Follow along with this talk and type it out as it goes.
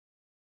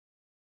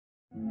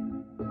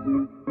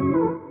Welcome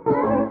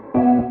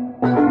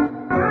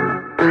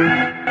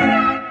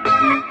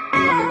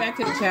back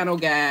to the channel,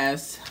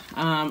 guys.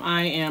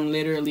 I am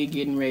literally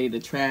getting ready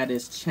to try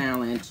this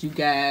challenge. You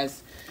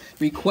guys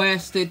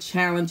requested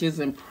challenges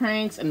and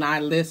pranks, and I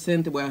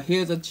listened. Well,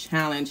 here's a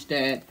challenge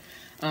that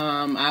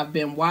I've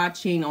been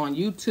watching on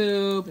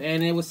YouTube,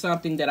 and it was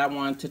something that I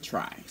wanted to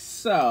try.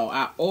 So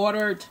I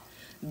ordered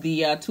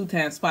the 2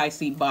 times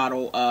spicy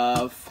bottle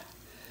of,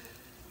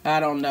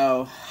 I don't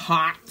know,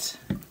 hot.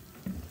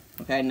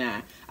 Okay,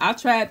 now I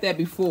tried that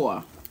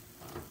before.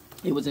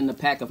 It was in the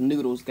pack of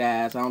noodles,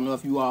 guys. I don't know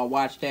if you all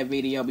watched that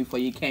video before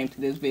you came to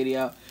this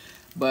video,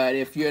 but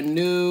if you're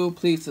new,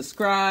 please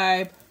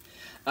subscribe.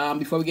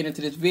 Before we get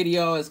into this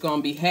video, it's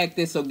gonna be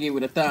hectic, so give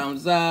it a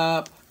thumbs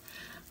up.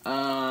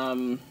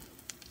 I'm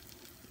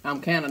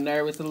kind of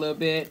nervous a little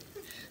bit.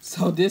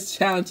 So this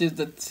challenge is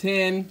the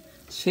 10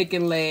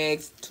 chicken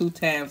legs 2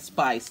 times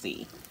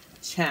spicy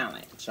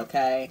challenge,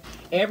 okay?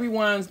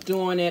 Everyone's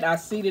doing it. I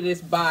see that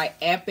it's by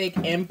Epic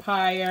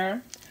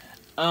Empire.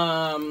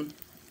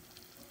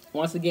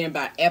 Once again,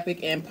 by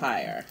Epic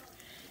Empire.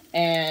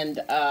 And,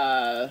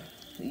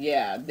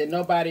 yeah, did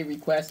nobody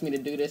request me to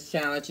do this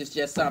challenge. It's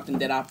just something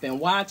that I've been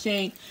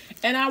watching,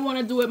 and I want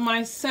to do it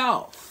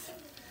myself.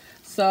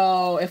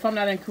 So, if I'm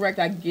not incorrect,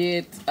 I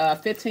get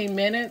 15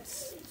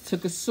 minutes to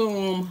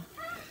consume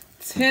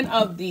 10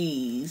 of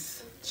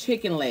these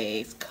chicken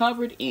legs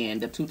covered in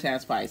the 2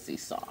 times spicy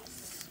sauce.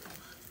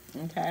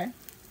 Okay?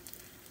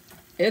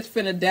 It's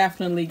finna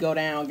definitely go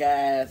down,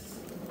 guys.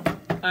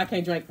 I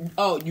can't drink.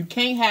 Oh, you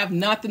can't have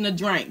nothing to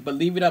drink, but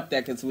leave it up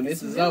there, because when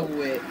this is over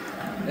with,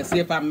 let's see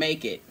if I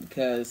make it,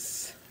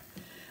 because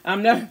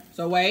I'm nervous.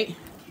 So wait,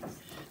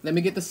 let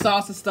me get the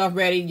sauce and stuff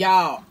ready.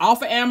 Y'all,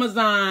 off of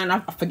Amazon, I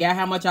forgot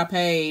how much I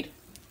paid.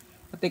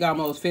 I think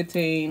almost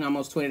 $15,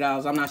 almost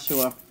 $20. I'm not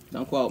sure.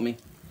 Don't quote me.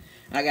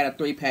 I got a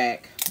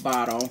 3-pack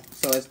bottle.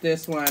 So it's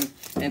this one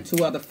and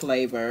 2 other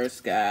flavors,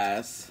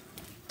 guys.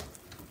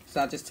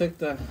 So I just took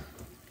the...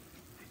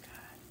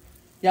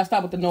 Y'all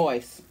stop with the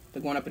noise.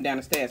 They're going up and down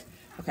the stairs.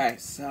 Okay,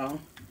 so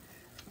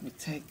let me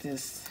take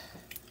this.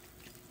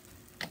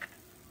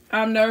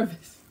 I'm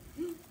nervous.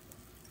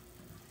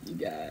 You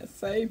guys,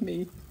 save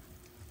me.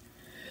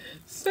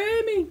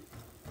 Save me.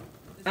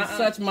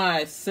 Such my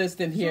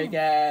assistant here,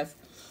 guys.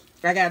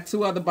 I got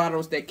 2 other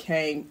bottles that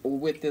came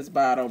with this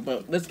bottle,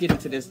 but let's get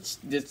into this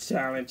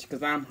challenge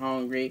because I'm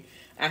hungry.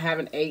 I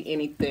haven't ate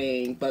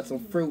anything but some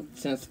fruit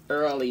since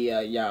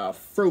earlier, y'all.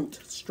 Fruit,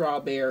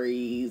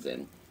 strawberries,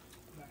 and...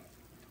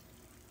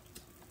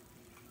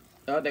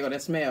 Oh, there go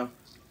that smell.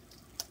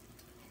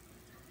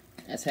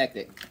 That's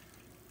hectic.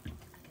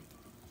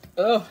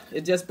 Oh,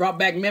 it just brought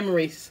back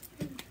memories.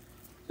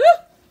 Woo!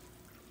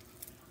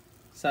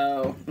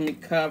 So, let me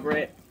cover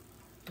it.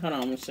 Hold on,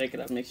 let me shake it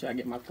up, make sure I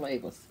get my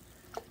flavors.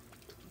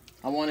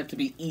 I want it to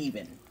be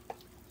even.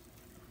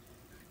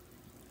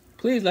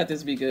 Please let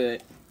this be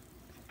good.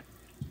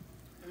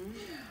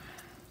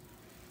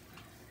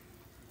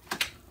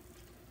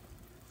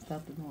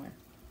 Stop the noise.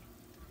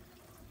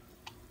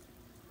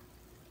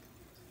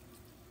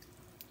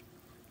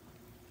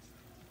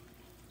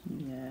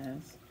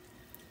 Yes.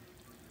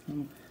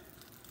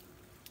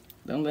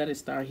 Don't let it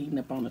start heating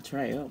up on the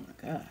tray. Oh my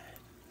God.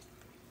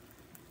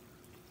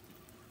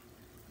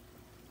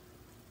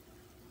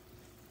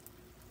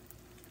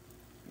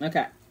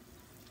 Okay.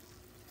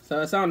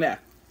 So it's on there.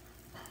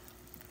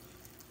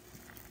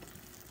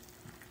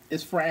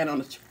 It's frying on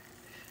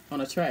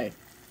the tray.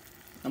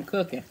 I'm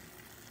cooking.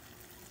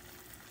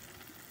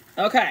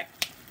 Okay.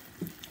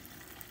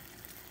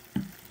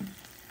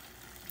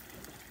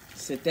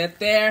 Sit that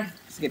there.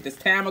 Let's get this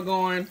timer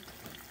going.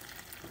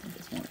 I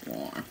just want it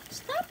warm.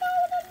 Stop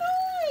all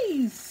the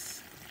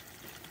noise.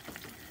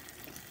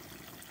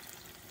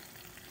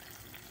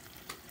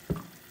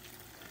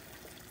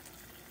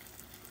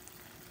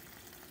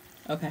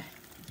 Okay.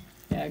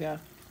 There I go.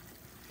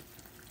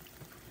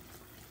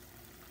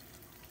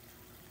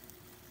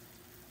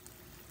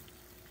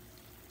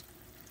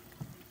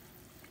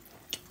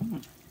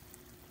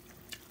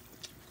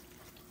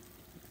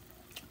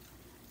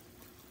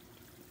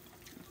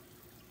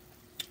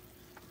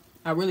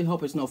 I really hope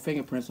there's no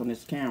fingerprints on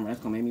this camera. That's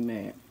gonna make me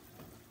mad.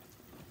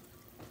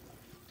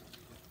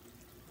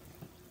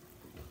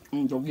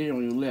 Don't get it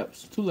on your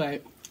lips. Too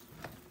late.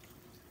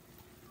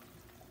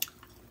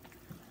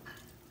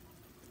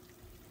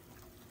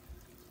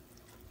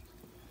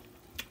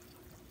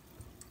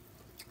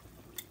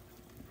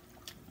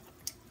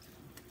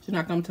 She's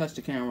not gonna touch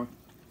the camera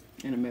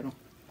in the middle.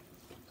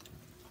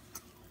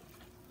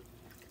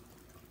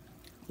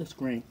 The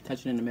screen.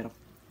 Touch it in the middle.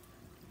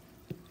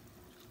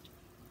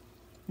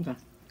 Okay.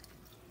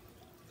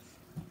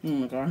 Oh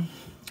my God.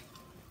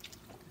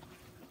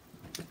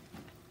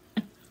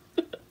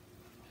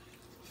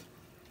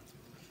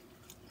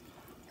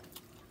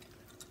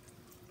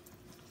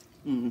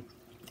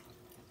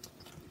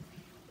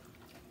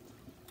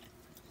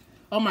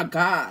 Oh my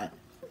God.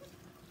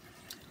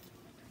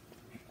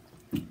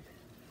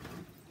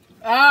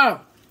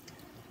 Oh.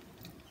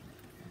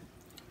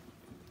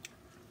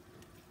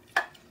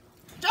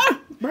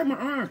 Break my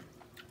arm.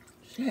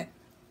 Shit.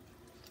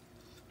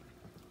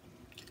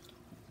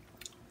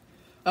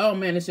 Oh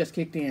man, it's just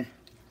kicked in.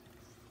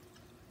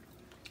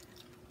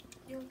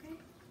 You okay?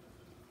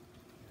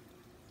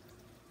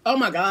 Oh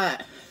my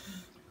God.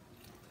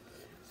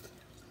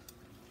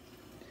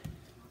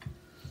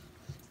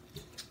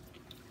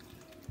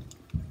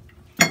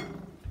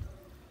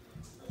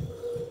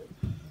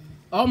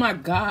 Oh my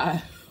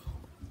God.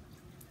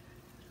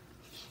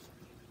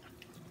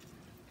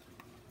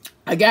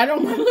 I got it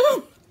on my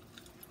lip.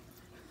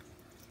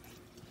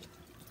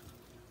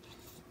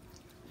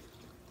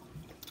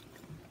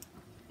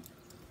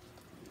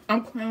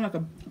 I'm crying like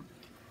a...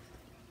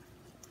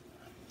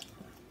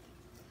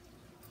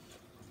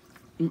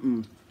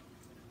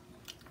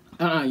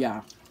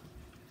 y'all.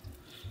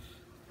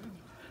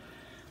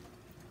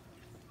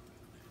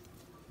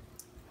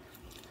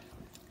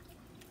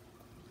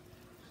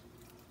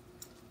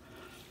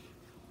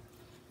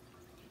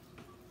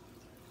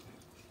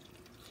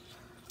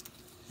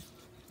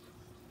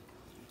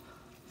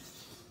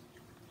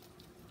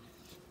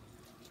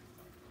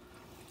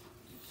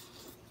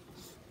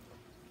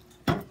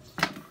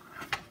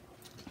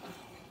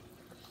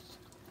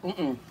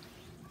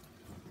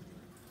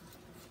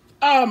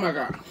 Oh my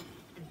God.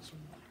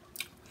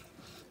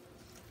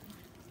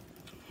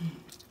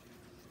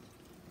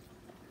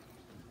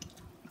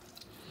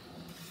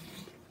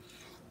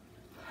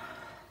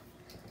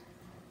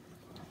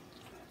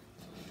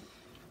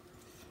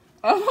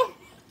 Oh.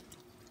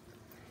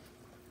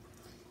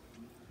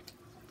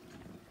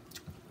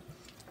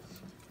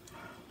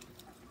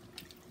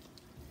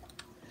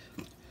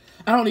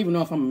 I don't even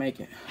know if I'm gonna make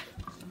it.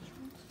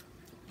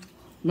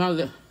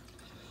 Mother.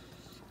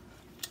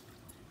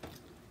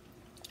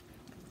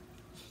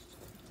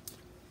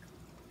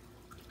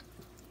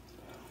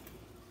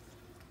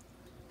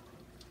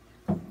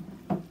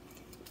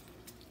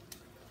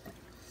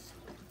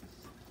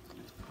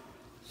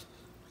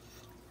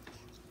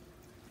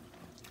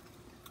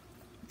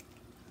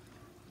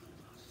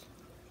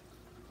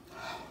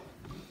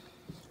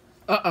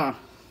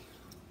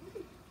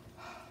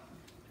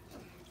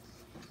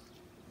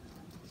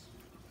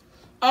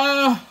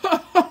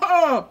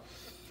 Oh.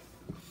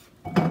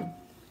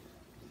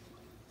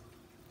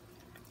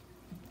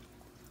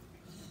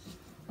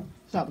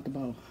 Stop with the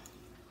bowl.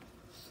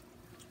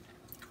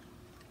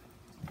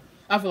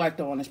 I feel like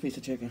throwing this piece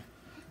of chicken.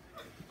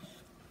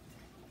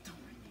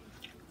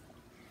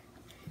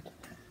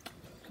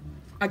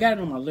 I got it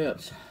on my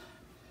lips.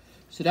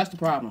 So that's the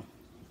problem.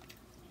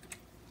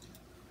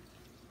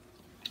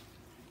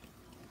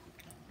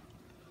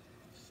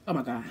 Oh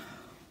my God.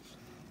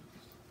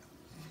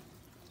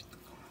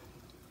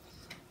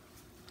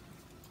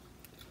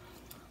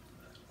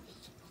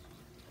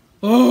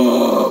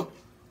 Oh!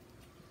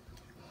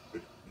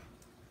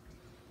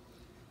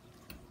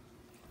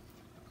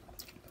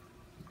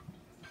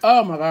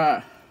 Oh my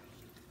God.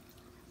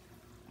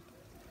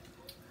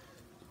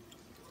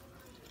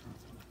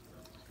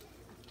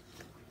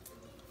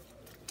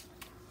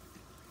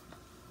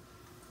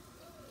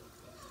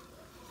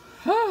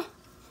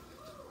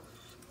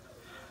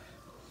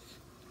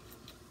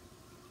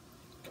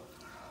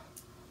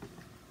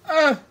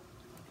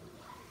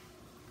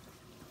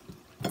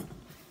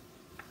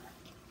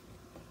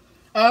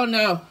 Oh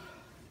no.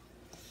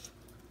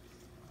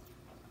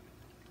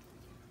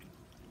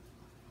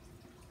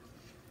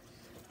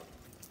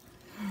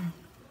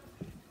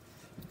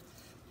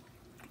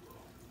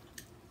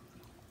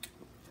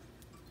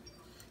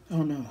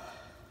 Oh no.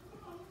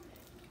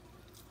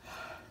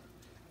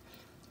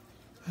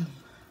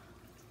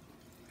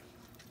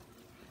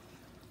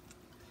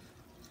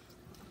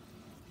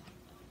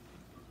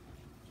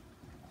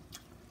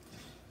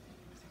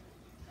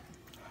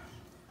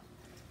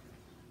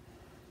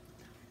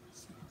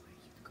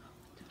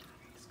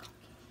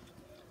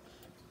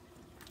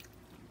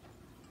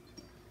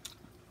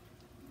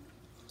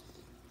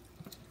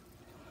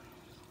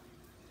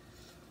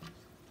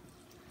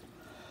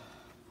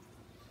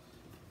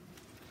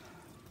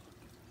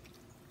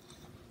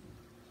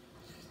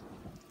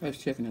 This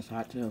chicken is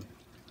hot too.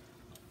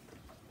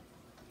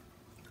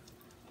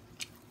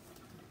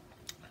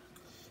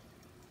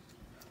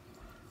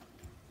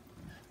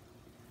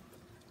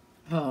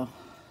 Oh.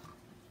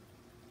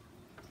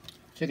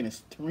 Chicken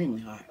is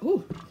extremely hot.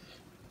 Ooh.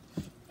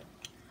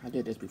 I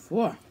did this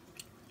before.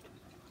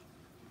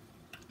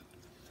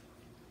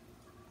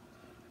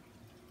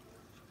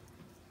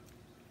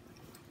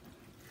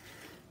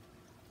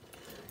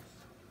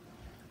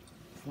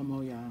 One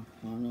more, y'all.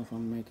 I don't know if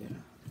I'm gonna make it.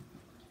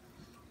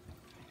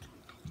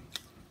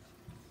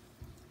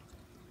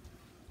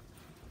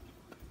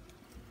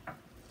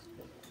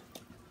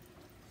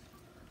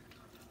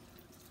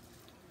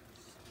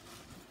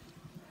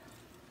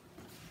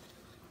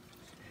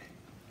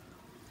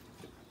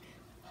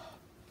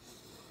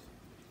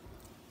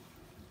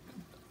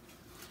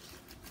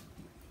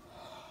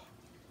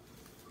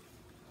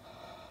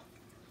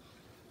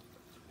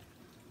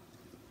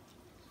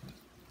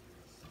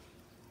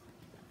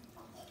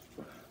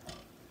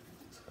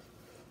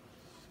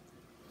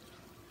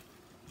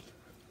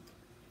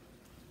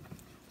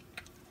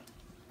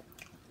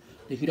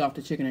 The heat off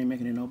the chicken ain't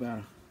making it no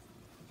better.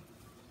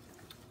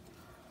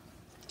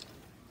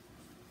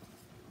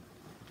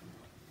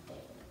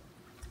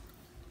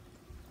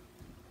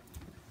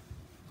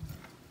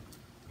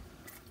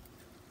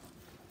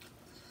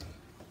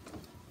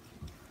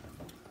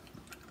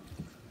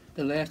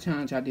 The last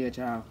challenge I did,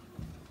 y'all,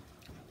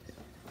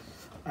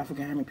 I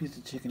forgot how many pieces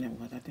of chicken it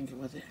was. I think it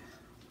was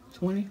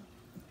 20?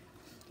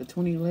 The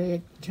 20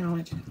 leg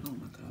challenge. Oh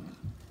my God.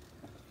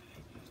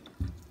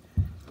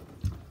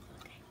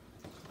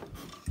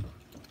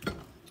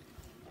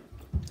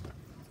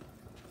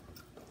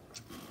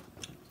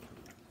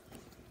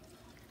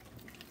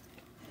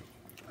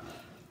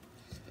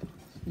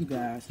 You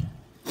guys.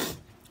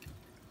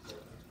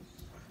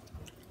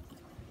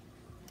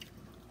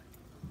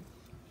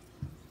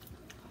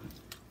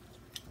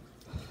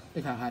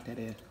 Look how hot that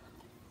is.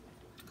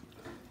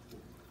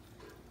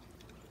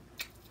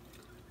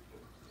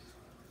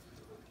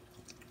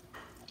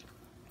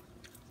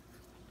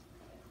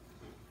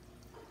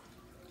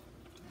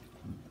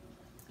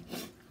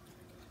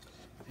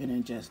 And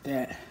then just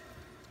that,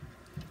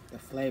 the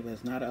flavor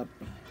is not up,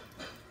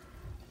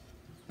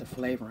 the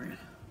flavoring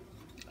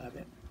of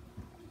it.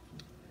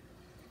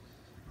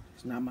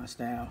 It's not my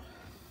style.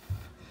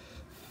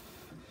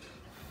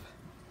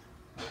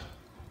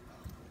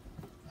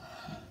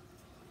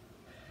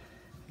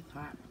 It's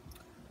hot.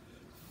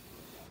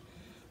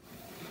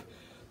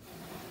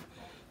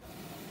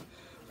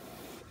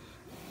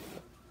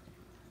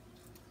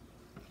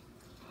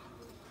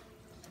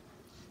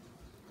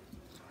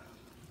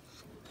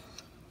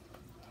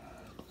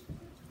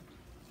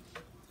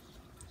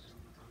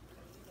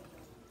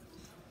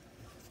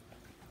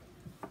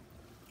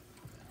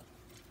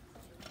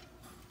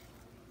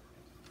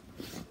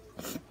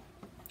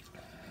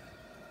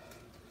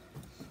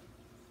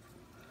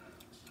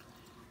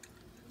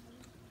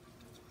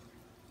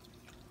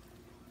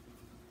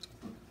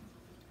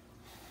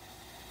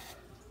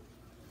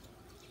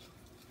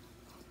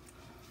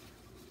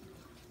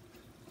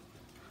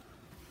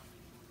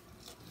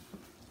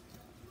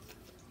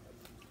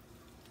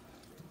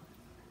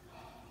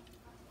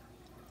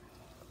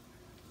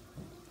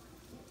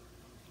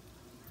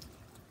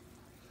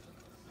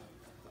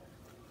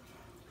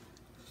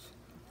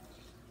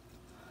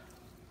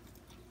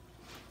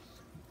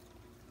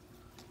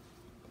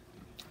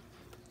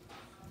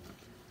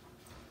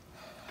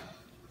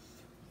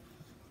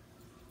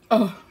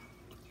 Oh.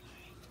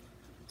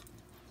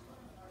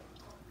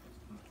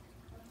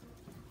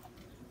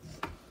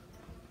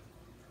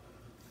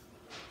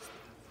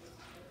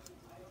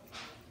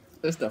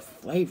 It's the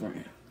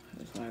flavoring.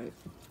 It's like,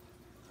 it's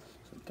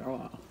a throw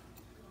off.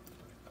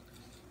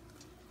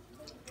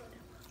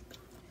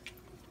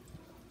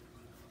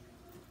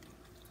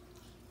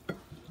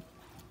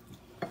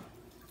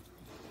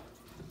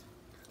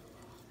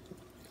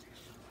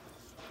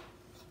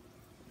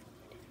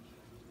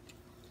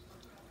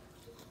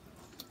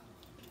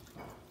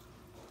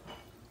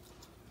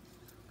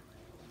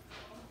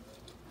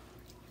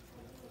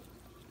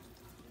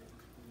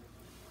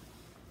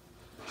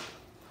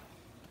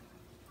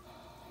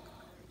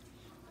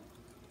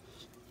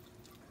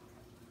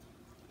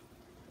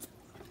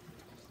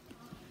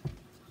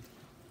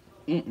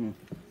 Mm-mm.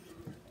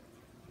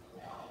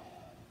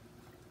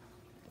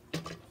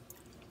 At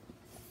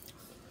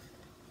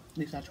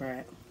least I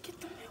tried. Get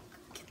the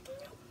milk. Get the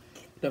milk.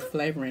 The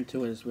flavoring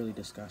to it is really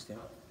disgusting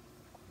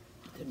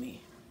to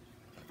me.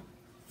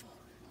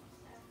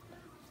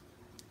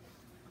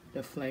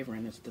 The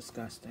flavoring is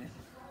disgusting.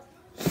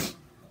 What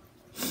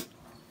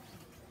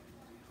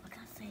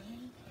can I say?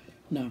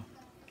 No.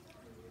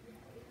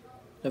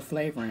 The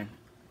flavoring.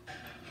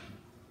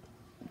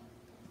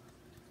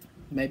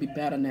 Maybe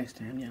better next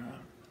time, y'all.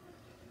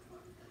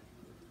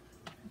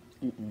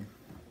 Mm-mm.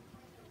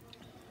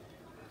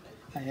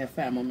 I have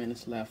 5 more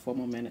minutes left. 4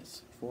 more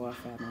minutes. 4 or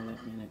 5 more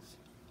minutes.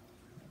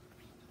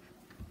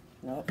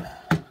 Nope.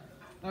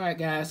 Alright,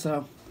 guys,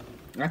 so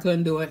I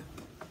couldn't do it.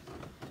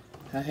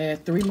 I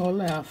had 3 more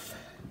left.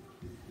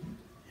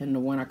 And the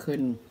one I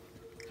couldn't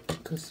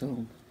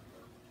consume,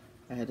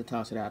 I had to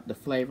toss it out. The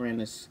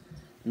flavoring is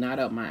not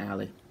up my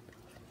alley.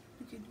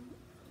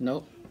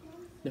 Nope.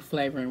 The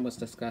flavoring was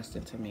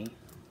disgusting to me.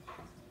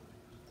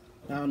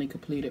 I only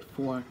completed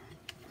 4.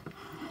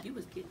 You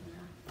was getting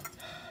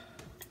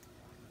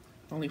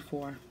Only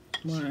 4.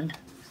 1,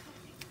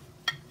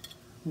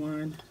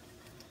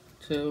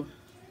 2,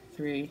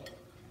 3,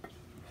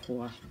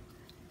 4.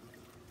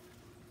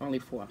 Only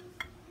 4.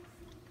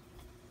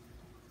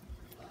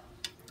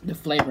 The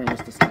flavoring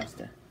was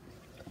disgusting.